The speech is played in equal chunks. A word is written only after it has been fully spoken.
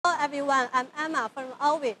everyone, I'm Emma from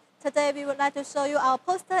AOWE. Today we would like to show you our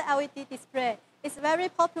poster LED display. It's very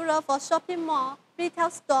popular for shopping mall, retail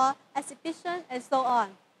store, exhibition, and so on.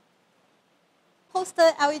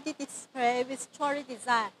 Poster LED display with trolley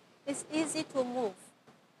design. It's easy to move.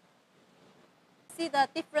 See the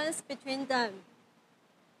difference between them.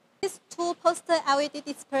 This two poster LED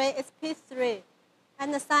display is P3,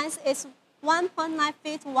 and the size is 1.9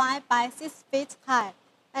 feet wide by 6 feet high,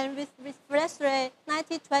 and with refresh rate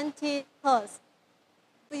 9020 Hz.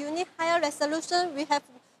 If you need higher resolution, we have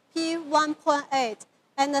P1.8,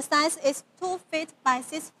 and the size is 2 feet by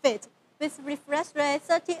 6 feet, with refresh rate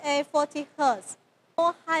 3840 Hz.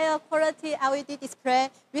 For higher quality LED display,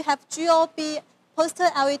 we have GOB poster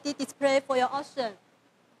LED display for your option.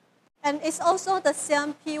 And it's also the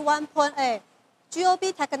same P1.8.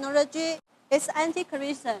 GOB technology is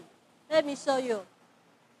anti-collision. Let me show you.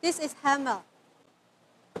 This is hammer.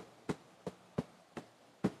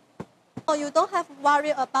 So you don't have to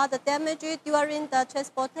worry about the damage during the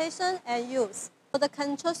transportation and use. For the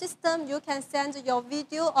control system, you can send your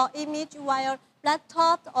video or image via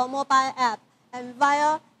laptop or mobile app and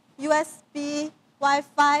via USB,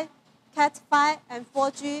 Wi-Fi, Cat5, and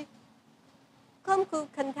 4G. Come to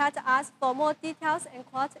contact us for more details and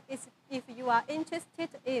quotes if you are interested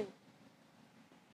in.